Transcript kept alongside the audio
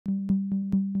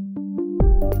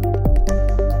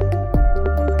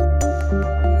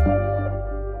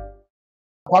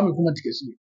Nkrumah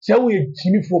Tikese. Say we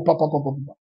Gyimmifoɔ papa.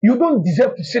 You don't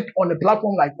deserve to sit on a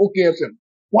platform like OKFM.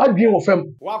 What dream of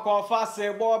them? Wakofa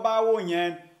se boba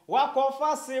wonyen.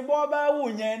 Wakofa se boba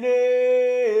wonyen.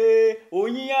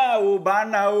 Onya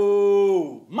obana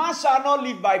o. Man shall not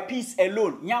live by peace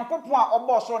alone. Nyankopon a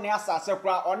obo ne asase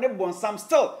kra one bonsam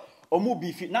still. Omu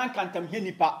bifi nan kantam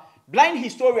henipa. Blind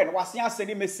historian wasia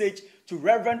send message to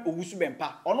Rev Owusu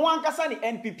Bempah. Ono ankasa ni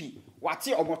NPP.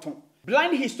 Wati omoton.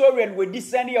 Blind historian with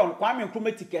descending on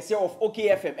Nkrumah Tikese of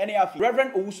OKFM NAF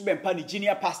Rev Owusu Bempah the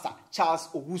junior pastor Charles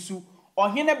Owusu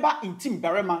Oheneba Ntim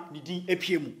barema ni din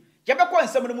epiemu. Yebekọ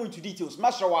nsem no into details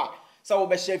mashawa sa wo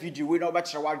be share video we no be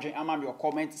kire wadwen ama me your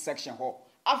comment section ho.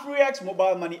 Afriex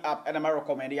mobile money app and I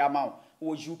recommend the amount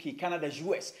or UK, Canada,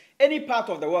 US, any part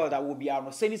of the world that will be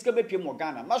our send is gonna be more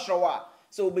Ghana. Mashawa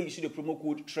so we use the promo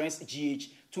code TRENDSGH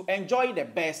to enjoy the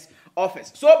best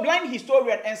offers. So blind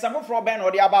historian and some from Ben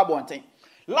or the about thing.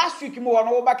 Last week mo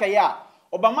no back ya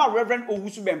Obama Rev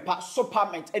Owusu Bempah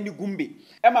Superment and the Gumbi.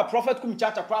 Emma Prophet kum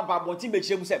chacha kwa babontin be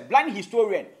chemu say blind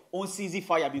historian on CZ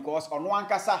fire because on one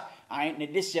kasa I ne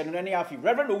this year no afi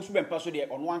Rev Owusu Bempah so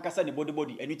there on one kasa the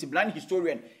body and it's blind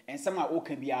historian and some are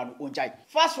can be on jai.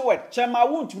 Fast forward, Chema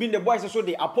won't mean the boys so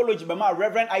the apology by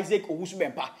Rev Isaac Owusu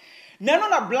Bempah. Nano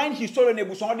na blind historian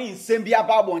ebusonde in Sembia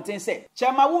Bible and say,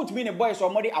 Chema won't mean a boy so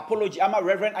modi apology ama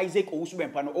Rev Isaac Owusu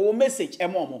Bempah no or message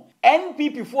emomo.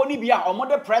 NPP for ni bia or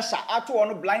mother pressure ato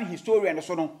on blind historian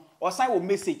so no or sign will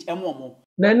message emomo.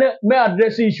 Nene me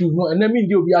address issues no and mean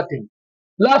di obi atem.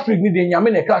 Last week ni de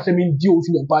nyame na ka se me di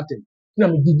Owusu Bempah atem. Na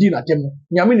me didi na tem no.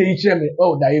 Nyame na yichire me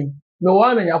o daim. Me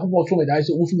wa na yakofo so me dai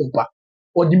se Owusu Bempah.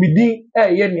 O di me din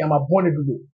ye ni ama bone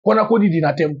dudu. Kona ko didi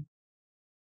na tem.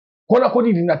 Kona ko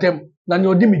didi na tem. Na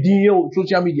nyo di mi din ye o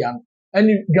social media no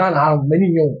any Ghana have many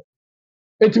nyo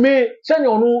etime se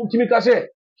nyo no timi ka se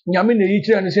nyame na yi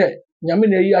kire ne se nyame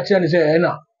na yi a kire ne se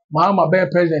na ma be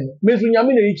president me so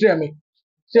nyame na yi kire me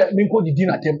se me ko di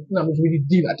na tem na me so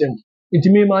di na tem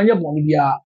etime ma anya bom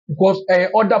dia because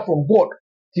order from God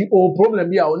ti o problem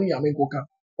bia oni nyame ko kan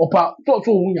opa to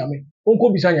hu nyame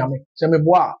onko bisa nyame se me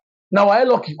boa na wa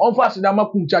lucky on fast da ma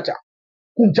kum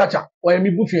chacha o yemi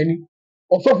butuani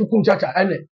osofu kum chacha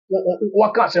ene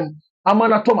wakasem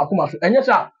amana toma kuma so enye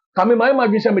sa kame mai ma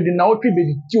dwese me di na otwe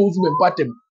be di Owusu Bempah tem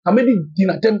kame di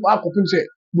na tem akopim se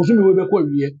bosumi we be ko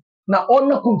wiye na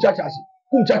onna kum chacha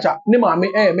ne ma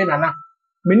me me nana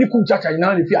me ni kum chacha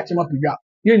na le fi atema pidwa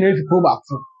ye na fi pro back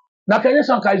so na kenye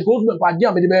san kai Owusu Bempah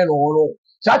dia me de be no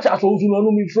chacha so Owusu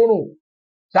no mi tro no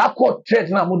that court threat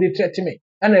na mo de threat me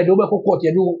and I do be court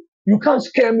ye do you can't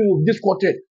scare me with this court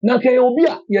threat na kenye obi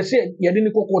a ye say ye de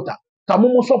ni kokota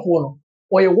kamomo sofo no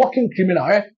or a walking criminal,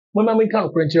 Mama me can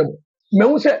quench him. Me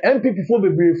who say NPP for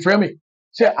be frame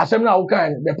say assembly will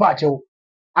kind the patch.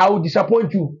 I will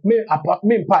disappoint you. Me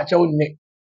patch out neck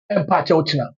and patch out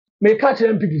china. Me catch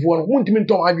NPP for won't mean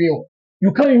to argue.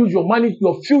 You can't use your money,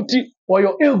 your filthy or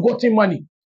your ill-gotten money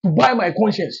to buy my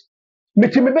conscience. Me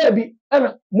baby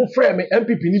and mo frame me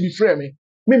NPP need be frame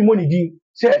me money din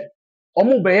say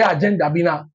omo be agenda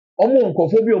bina omo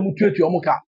nkofo bi omo tuetu omo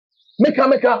ka.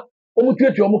 Meka omo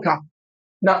tuetu omo ka.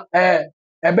 Na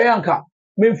ebe yanka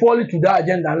me fall to that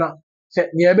agenda na se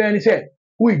ne ebe ni se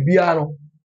we bia no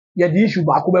ye the issue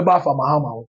ba ko be ba fa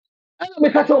mahama wo ana me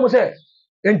ka cho mo se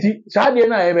enti sa de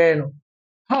na ebe no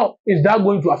how is that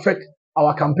going to affect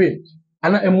our campaign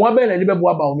ana emwa be na de be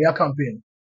boa ba o me campaign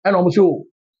ana mo se o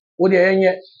de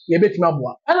enye ye betima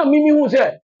boa ana mimi hu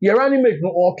se ye running mate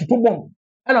no o tutu bom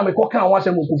ana me ko kan wa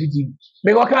se mo Kofi TV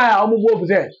me ko kan a mo bo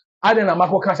se ade na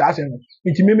makoka sa ase no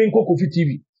enti mimi nko Kofi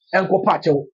TV enko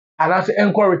pachewo anase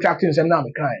enko retracting sem na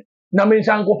me kan na me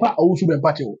nsan ko pa Owusu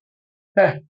Bempah chewo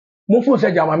mo fu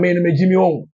se jama me no megimi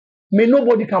on me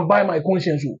nobody can buy my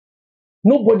conscience o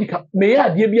nobody can me ya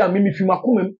de bia me mi fi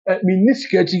makoma me ni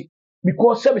sikachi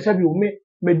because sebi o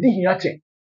me di hin ache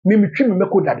me twi me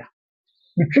meko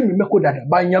dada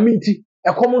ba nyame nti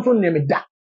ekomo so ne me da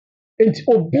enti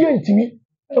obi antimi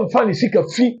emfa ni sika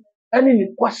fi ani ni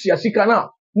kwasi sika na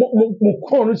mo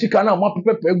kron no sika na mo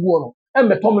pepepe egu no and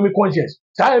me to me conscience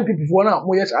sa NPP for na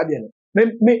mo yes ade no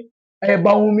me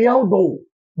Baumia do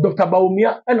Dr.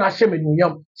 Baumia and Ashe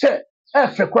menyam say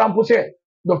fe krampo say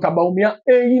Dr. Baumia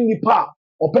yi nipa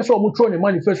o person mo tro ne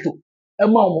manifesto e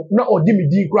ma mo na odi me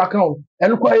di kra kan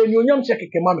en kwa ye nyam che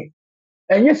keke ma me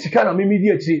enye sika na me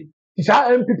di achi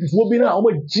sa NPP for bi na o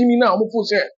ma jimi na o fo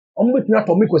say o mo betina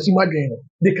to me kwasi madwen no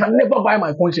they can never buy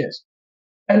my conscience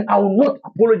and I will not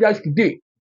apologize today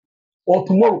or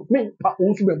tomorrow me pa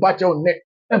Owusu Bempah che on ne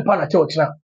empa na che o china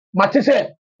mate say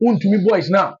untumi boys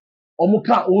na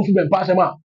omuka Owusu Bempah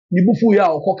asema ni bufu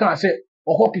ya okoka say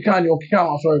okokika ni okika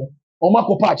wa sorry oma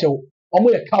kopa ache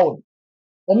omo ye coward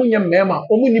omo nye mema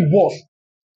omo ni boss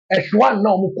ehwa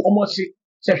na omo si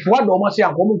se hwa do omo si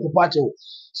akomo kopa ache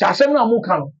se asem na mo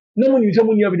kan na mo ni se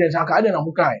mo ni evidence aka ade na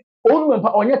mo kan Owusu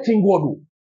Bempah onye tin god o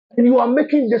and you are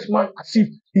making this man as if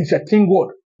he's a tin god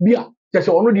bia just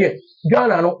ono de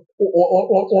Ghana no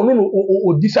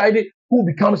or decide who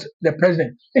becomes the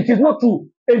president. It is not true.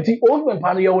 Owusu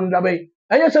Bempah no ye won da bay.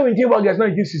 Anya 17 August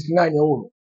 1969 ye won.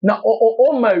 Na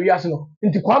all my reason no.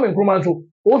 Nti Kwame Nkrumah so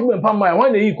Owusu Bempah my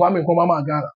when dey Kwame Nkrumah ma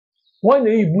Ghana. When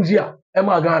dey Buzia e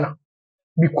ma Ghana.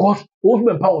 Because Owusu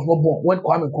Bempah was not born when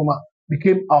Kwame Nkrumah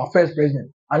became our first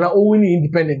president. And now we need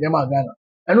independent e ma Ghana.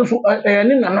 And also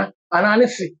ni nana ana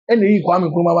si e dey Kwame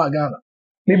Nkrumah ma Ghana.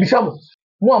 Maybe some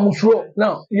mo amusuro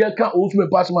now ye ka Owusu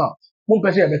Bempah ma mo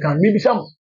pese e be kan maybe some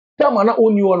tama na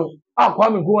oni wono a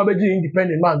Kwame Nkrumah be ji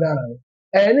independent ma Ghana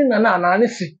ni nana ana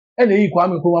si e dey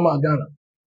Kwame Nkrumah ma Ghana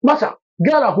masa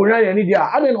Ghana ko ran ye ni dia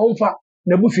ade na onfa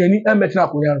na busuani e metina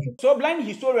ko ran so blind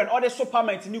historian or the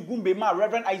superment ni Gumbe ma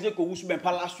Reverend Isaac Owusu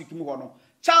Bempah last week mu hono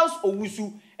Charles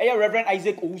Owusu Reverend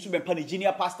Isaac Owusu Bempah ni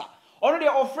junior pastor ono de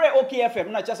ofre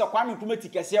OKFM na chasa Kwame Nkrumah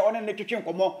Tikese ono ne twetwe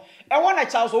nkomo wona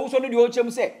Charles Owusu no de o chem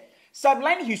say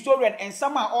blind historian and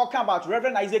some are all come about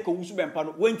Reverend Isaac Owusu Bempah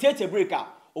no when take a breaker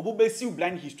obubesiu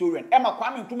blind historian ema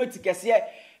Kwame Nkrumah Tikese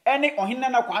ene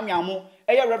Oheneba Kwame amo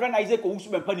Reverend Isaac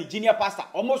Owusu Bempah ni junior pastor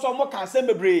almost can say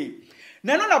mebre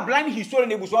na no na blind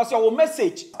historian ebuso ase o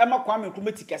message ema Kwame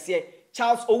Nkrumah Tikese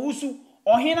Charles Owusu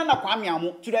Oheneba Kwame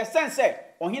amo to the sense say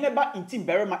Oheneba Ntim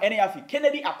berema ene afi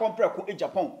Kennedy akompreko e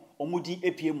Japan omudi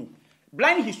epiemu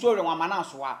blind historian wa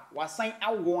manaso a wasan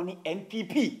awo ni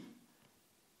NPP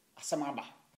asamaba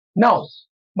now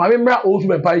my member Owusu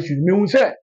Bempah issue me hu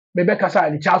say me be kasa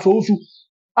ni Charles Owusu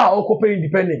okope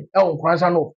independent e on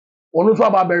Kransa no ono so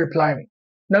aba be reply me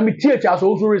na me tie Charles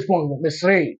Owusu respond me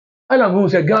srey ana me hu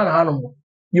say Ghana hanom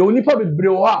ye onipa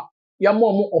bebre wo ha ya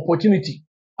mo opportunity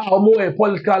omo e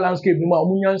political landscape no ma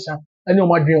omo nyansa ene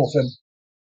omo adwen ofem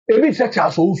ebi say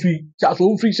Charles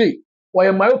Owusu say why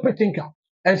am myopic thinker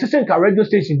and system ka radio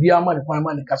station bia ma ne kwan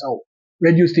ma ne kasa wo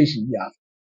radio station bia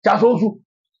Charles Owusu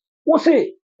wo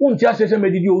say unti asese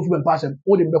medidi Owusu Bempah asem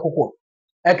wo de mbekọ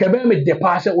e ka be me de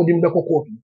pa se wo de mbekọ court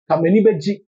ka mani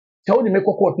beji se wo de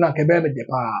mbekọ court na ka be me de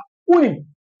pa unim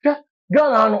ka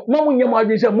Ghana no na munye mo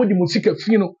adwe se mo di musika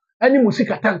fi no ani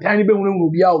musika tantan ni be hunu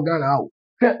obi a o Ghana a o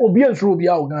ka obi ansuro obi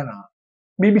a o Ghana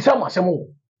bibi sa masem wo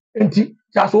enti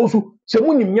Charles Owusu se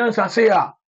munim nyansa se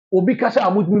a obi kasa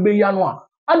amudumi be ya no a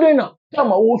ade na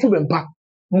tama Owusu Bempah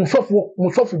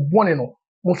musofo bone no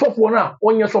musofo na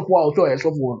onye sofo a o so e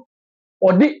sofo no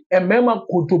odi emema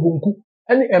kotobunku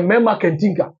ene emema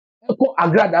kentinka eko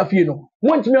agrada afie no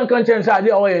wontimi anka chense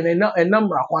ade o ye na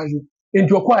enamra kwanzo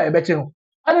enti okwa e beti no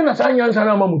ade na san nyansa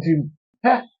na mamutim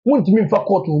wontimi mfa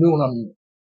court no ne wonam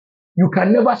you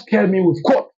can never scare me with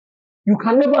court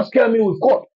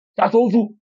Charles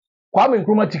Owusu Kwame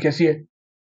Nkrumah Tikese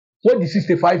what the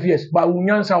 65 years ba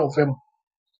unyansa ofem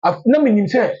na minim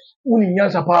say uni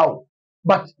nyansa pa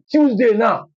but Tuesday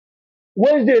na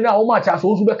Wednesday na o ma Charles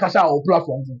Owusu be kasa o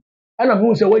platform and I'm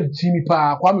going to say what Jimmy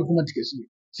pa Kwame Nkrumah Tikese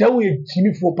say we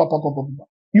Gyimmifoɔ papa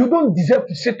you don't deserve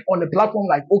to sit on a platform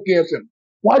like OKFM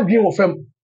what dream of them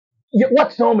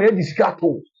what now me discuss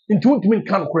to into me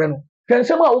kan kore no kan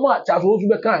say ma o ma Charles Owusu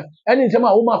be kan and say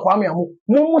ma o ma Kwame amo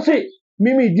mo say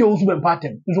mimi di Owusu Bempah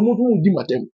tem nso mo di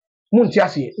matem mo nti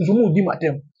ase nso mo di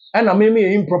matem and na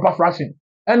mimi improper fraction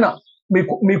and na me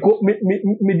twi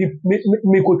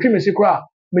me sekra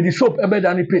me the soap ebe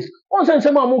than the paste on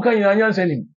sense ma mo kan yan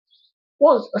nim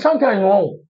once sometimes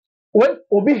no when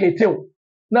obi hetel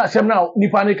na asem na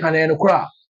nipa ne kan no kra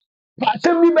but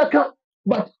asem bi beka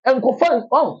but enkofa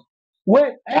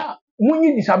when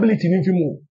munyi disability ni fi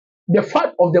mu the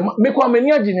fact of the make wa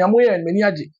mani age ni amoye and mani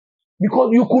age because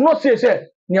you could not say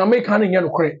ni American ni no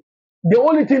kra the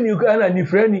only thing you can ni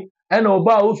friend and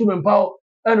oba Owusu Bempah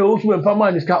and Owusu Bempah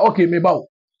man is okay me ba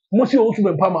mo si Owusu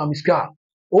Bempah ma miska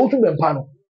Owusu Bempah no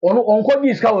ono onko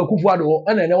di ska wa akufo-addo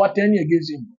and na what 10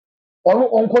 against him ono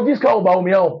onko di ska oba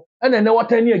omia o and na what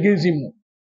 10 against him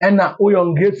and na o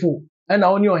young grateful and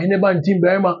na oni Oheneba Ntim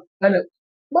berema and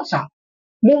masa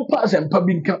mo pass and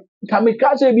public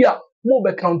kamikaze bia mo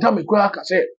be counter me kura ka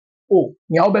say oh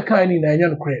nya wo be kan ni na enya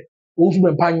no kre Owusu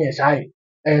Bempah nye sai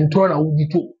and turn out di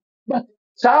to but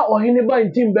sa Oheneba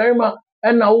Ntim berema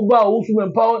and na wo ba Owusu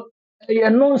Bempah a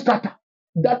non-starter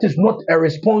that is not a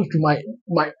response to my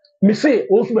me say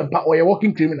Owusu Bempah or a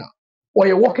working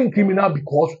criminal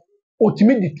because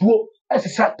ultimately tuo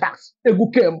SSR tax egu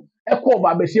kem ekọ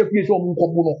ba besi afie so mu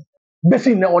nkobu no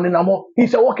besi na onenamo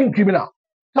he's a working criminal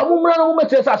samumra no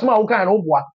metre asma wo kan no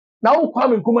boa Now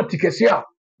Kwame Nkrumah Tikese a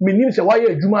menim se why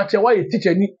adwuma che why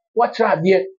teacher ni wachra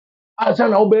ade ansa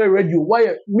na wo be radio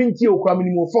why minti okra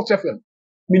minimum Fox FM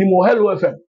minimum Hello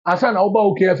FM ansa na wo ba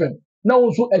OK FM na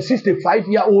wo so a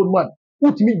 65-year-old man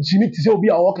utimi jimi ti se obi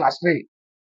a wo class 3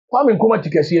 Kwame Nkrumah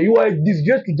Tikese you are a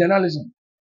disgrace to journalism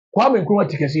Kwame Nkrumah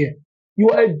Tikese you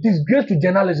are a disgrace to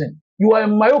journalism you are a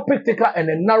myopic taker and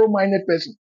a narrow-minded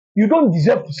person you don't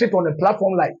deserve to sit on a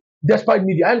platform like Despite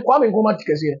Media and Kwame Nkrumah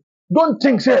Tikese don't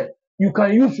think say you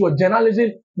can use your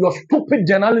journalism, your stupid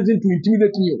journalism to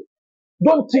intimidate me.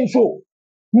 Don't think so.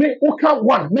 Me oka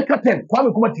 1, make a 10.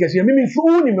 Kwame Nkrumah Tikese me so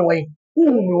uni me wan.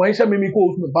 Me wan say me ko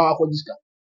Osu Bempah for this.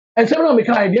 And say na me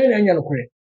ka idea na nya no kure.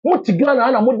 Mo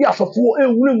tigana na mo di asofo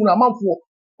ehunu na manfo.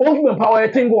 Osu Bempah wa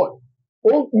thank God.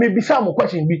 O me bisa mo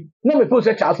question bi. Na me feel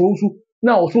say Charles Owusu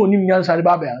na oso onim nyansa de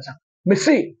ba ba yansa. Me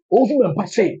say Osu Bempah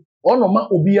say ono ma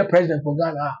obi ye president for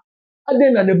Ghana.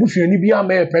 Then the Bushani be a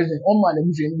mayor president, on my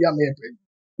Bushani be a mayor president.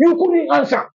 You couldn't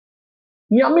answer.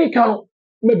 Nyamika,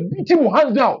 me beat him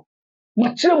hands down.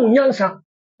 Machel Munyansa,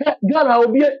 Ghana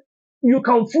will be you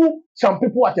can fool some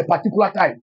people at a particular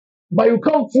time, but you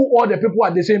can't fool all the people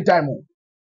at the same time.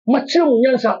 Machel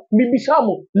Munyansa, maybe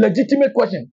some legitimate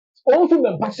question. Also,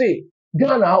 when passe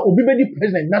Ghana will be the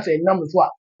president, not a number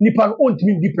for Nipan won't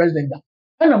be the president.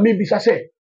 And maybe I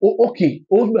say, oh, okay,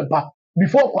 also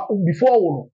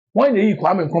before. When they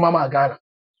Kwame Nkrumah Ghana.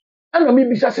 And me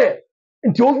bisa say,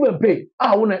 nti Osu Bempah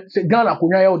a wona say Ghana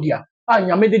konya ya odia, a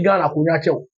nyame de Ghana konya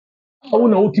chew. A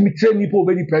wona ultimate train nipa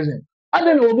obedi president. And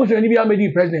then obusu ni bi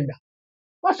amedi president da.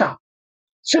 Masa,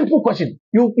 simple question.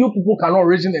 You people cannot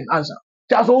reason and answer.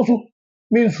 Just also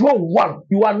means row 1.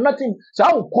 You are nothing. So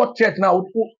I will court check now.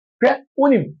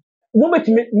 Onim. Mo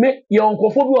betime me your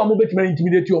onkofo bi wa mo betime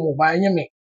intimidate you mo ba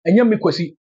enye me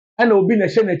kwasi. And obi na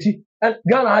hye nati and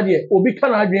Ghana ade obi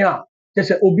kana adwen a te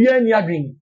se obi ani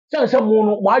adwen say mo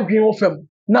no mo adwen wo fam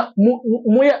na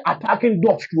mo ye attacking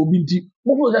dogs to obi nti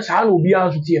mo fo say sa na obi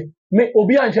anso tie me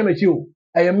obi anhye me chi o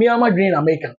I me am adwen na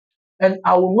make and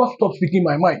I will not stop speaking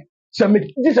my mind say me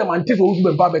this am anti so Osu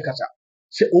Bempah be kasa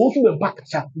say Osu Bempah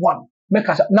kasa 1 me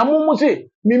kasa na mo say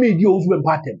me di Osu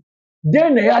Bempah tem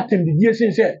then na ya tem di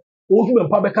say Osu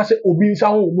Bempah be kasa obi nsa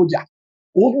ho moja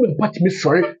Osu Bempah ti me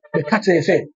sorry be kasa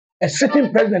say a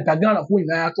sitting president of Ghana for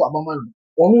na to abaman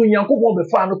onu nyankopon be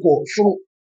fa no ko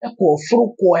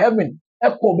soro ko heaven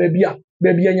ko bebia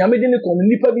nyame de ne ko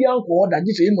nipa bia ko oda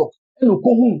gi se no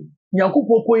ko hu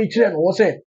nyankopon ko yi kire no wo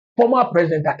say former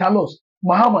president Atanos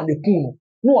Mahama ne kun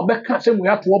no obeka se mu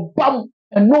ya to bam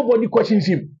and nobody questions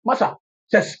him masa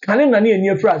says can na ne ani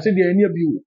afra say de ani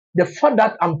abi the fact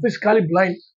that I'm physically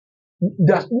blind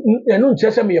that no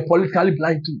say me politically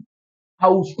blind too I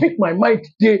will speak my mind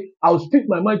today. I will speak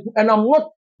my mind, and I'm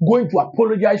not going to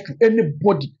apologize to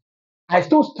anybody. I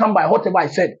still stand by whatever I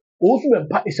said. Osu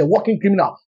Bempah is a working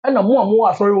criminal, and I'm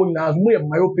more sorry when I'm more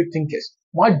myopic thinkers.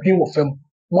 My dream of him,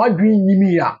 my dream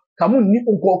nimia. Kamu ni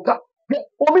unkoka.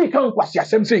 Obi kan kwasi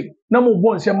asem say. Na mo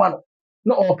bon se man.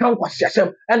 Na o kan kwasi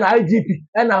asem. And IGP.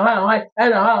 And how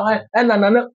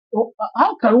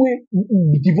can we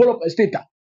develop a state?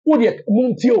 Odi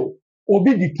muntio.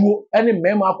 Obi di tuo any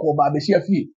mema ko ba be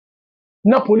fie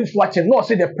na police watching no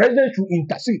say the president should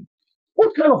intercede.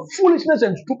 What kind of foolishness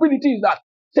and stupidity is that?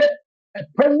 Say a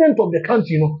president of the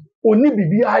country only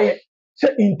BBI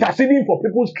say interceding for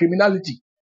people's criminality.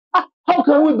 How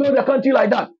can we build a country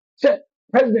like that? Say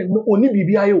president only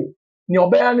BBI ni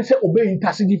obeya say obey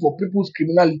interceding for people's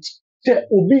criminality. Say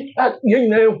obi yen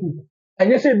na ehu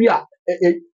and say bia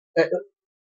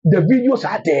the videos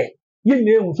are there yen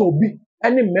na ehu so obi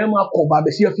any mema ko ba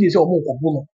be fie say omo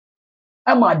kopo no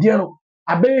ama de no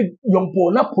abe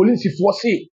yompo na police force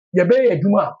ye be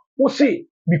adwuma wo say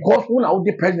because when I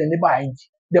the president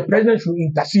the president should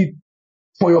intercede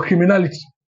for your criminality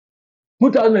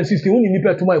 2016 when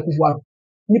nipa to my akufo-addo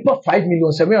nipa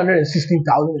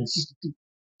 5,716,062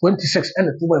 26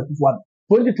 and to my akufo-addo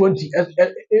 2020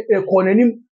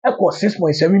 economy equal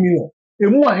 6.7 million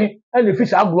emu ahe and the fish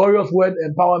glorious word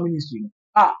and power ministry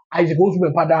I suppose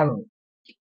we pardon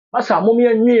Asa mommy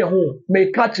and me home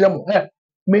may catch them.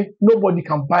 Me nobody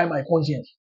can buy my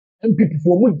conscience. And people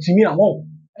for me to me home.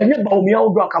 And yet about me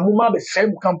out drunk a mama the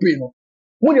same campaign.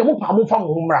 When you move from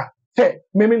Umra, say,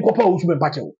 Memin Copa Osu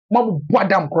Bempah, Mabu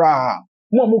Badam Cra,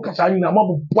 Mamu Casalina,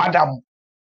 Mabu Badam,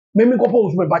 Memin Copa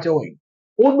Osu Bempah.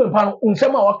 Osu Bempah,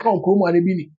 Unsema account Nkrumah and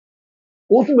Bini.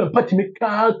 Osu Bempah to me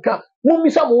car, Mummy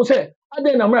Samo say, I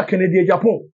then American Canadian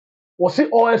Japan. Or say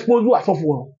all exposed to a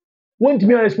software. When to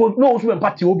me expose no Osu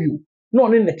Bempah obi no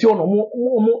ne neti no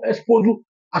mo expose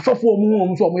asofo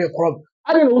mu so mo e crop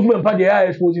I don't know Osu Bempah dey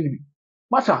exposing bi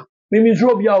masa me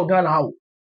zero bia o Ghana how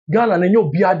Ghana na nyo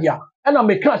bia dia And I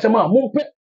make class a man,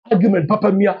 argument,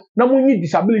 Papa Mia, no money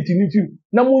disability in film,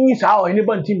 no money how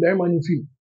Oheneba Ntim Berryman in film.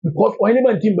 Because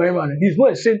Oheneba Ntim Berryman, he's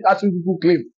not a saint as people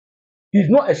claim. He's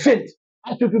not a saint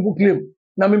as people claim.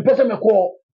 Now, me person me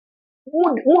call,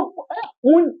 won't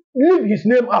leave his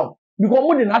name out. Because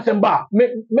more than Asemba,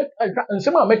 and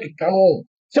someone make it canon,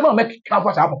 someone make it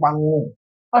canvas up upon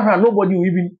nobody will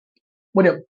even, but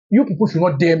you people should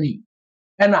not dare me.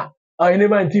 And I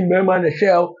never Ntim Berryman a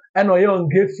shell, and I young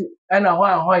grateful, and I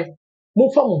why. Mo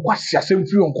fa mo kwasi asem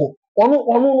free onko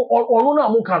ono na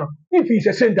mo kan if he's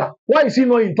a center why is he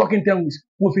not in talking terms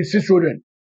with his 6 children?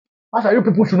 As you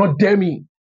people should not dare me.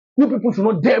 You people should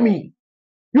not dare me.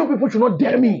 You people should not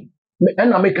dare me.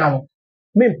 And I make an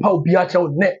me pa obi a tell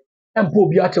net and po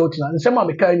obi a tell tina and say ma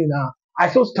make any na I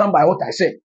still stand by what I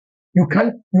said. You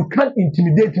can't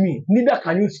intimidate me, neither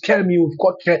can you scare me with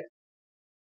court threat.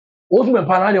 Owusu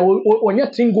Bempah na onye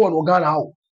thing go on Ghana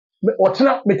how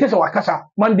Otena metesa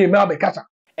wakasa Monday me abekasa.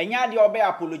 Enya de obe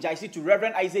apologize to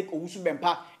Reverend Isaac Owusu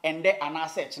Bempah and the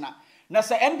anase na. Na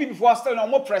se NPP for still no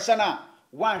more pressure na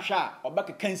one sha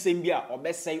obeka kansem bia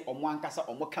obesai omo ankasa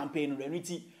omo campaign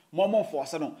renity momo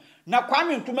force no. Na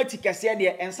Kwame Nkrumah Tikese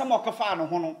de ensam okafa no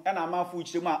ho no na amanfo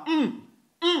chirem a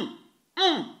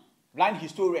blind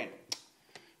historian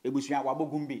ebusuan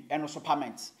wabogumbi eno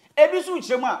supplement. Ebisu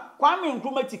chirem a Kwame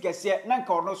Nkrumah Tikese na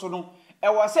nka ono so no I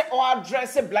was say or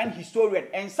address a blind historian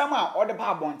and somehow or the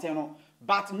Babonte,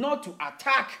 but not to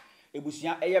attack a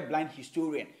blind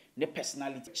historian, the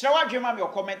personality. Shall I dream your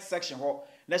comment section?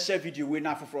 Let's share video with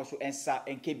now for also answer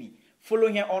and KB. Follow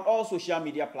here on all social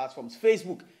media platforms: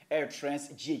 Facebook,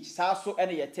 TRENDSGH, Saso,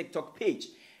 and your TikTok page,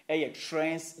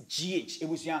 TRENDSGH. It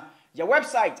was your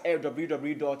website,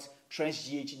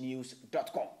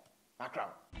 www.trendsghnews.com.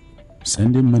 Background.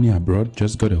 Sending money abroad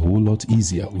just got a whole lot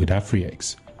easier with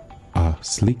Afriex. Our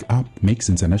slick app makes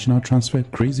international transfer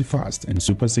crazy fast and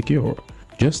super secure.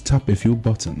 Just tap a few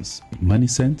buttons, money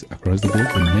sent across the globe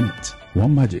in minutes.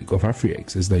 One magic of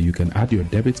Afriex is that you can add your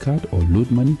debit card or load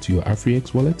money to your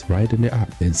Afriex wallet right in the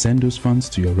app, then send those funds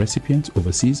to your recipient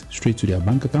overseas straight to their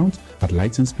bank account at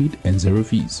lightning speed and zero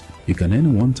fees. You can earn a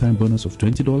one-time bonus of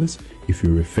 $20 if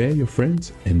you refer your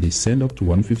friends and they send up to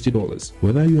 $150.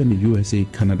 Whether you're in the USA,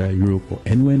 Canada, Europe, or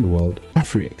anywhere in the world,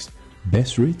 Afriex.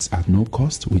 Best rates at no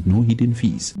cost with no hidden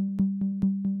fees.